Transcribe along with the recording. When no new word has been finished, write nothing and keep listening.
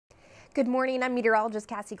Good morning. I'm meteorologist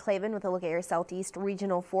Cassie Clavin with a look at your southeast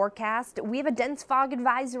regional forecast. We have a dense fog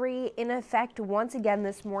advisory in effect once again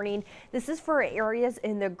this morning. This is for areas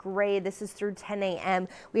in the gray. This is through 10 a.m.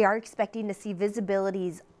 We are expecting to see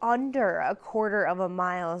visibilities under a quarter of a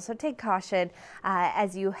mile, so take caution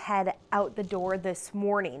as you head out the door this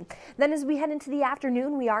morning. Then as we head into the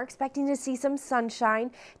afternoon, we are expecting to see some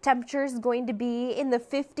sunshine. Temperatures going to be in the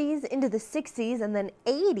 50s into the 60s and then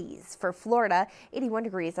 80s for Florida. 81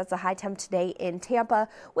 degrees, that's a high temp today in Tampa,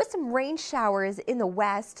 with some rain showers in the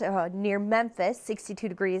west near Memphis. 62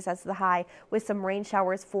 degrees, that's the high, with some rain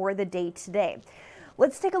showers for the day today.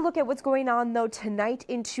 Let's take a look at what's going on though tonight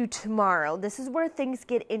into tomorrow. This is where things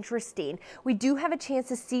get interesting. We do have a chance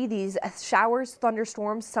to see these showers,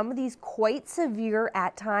 thunderstorms, some of these quite severe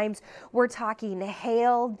at times. We're talking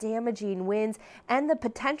hail, damaging winds, and the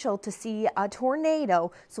potential to see a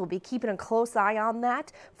tornado. So we'll be keeping a close eye on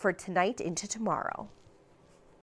that for tonight into tomorrow.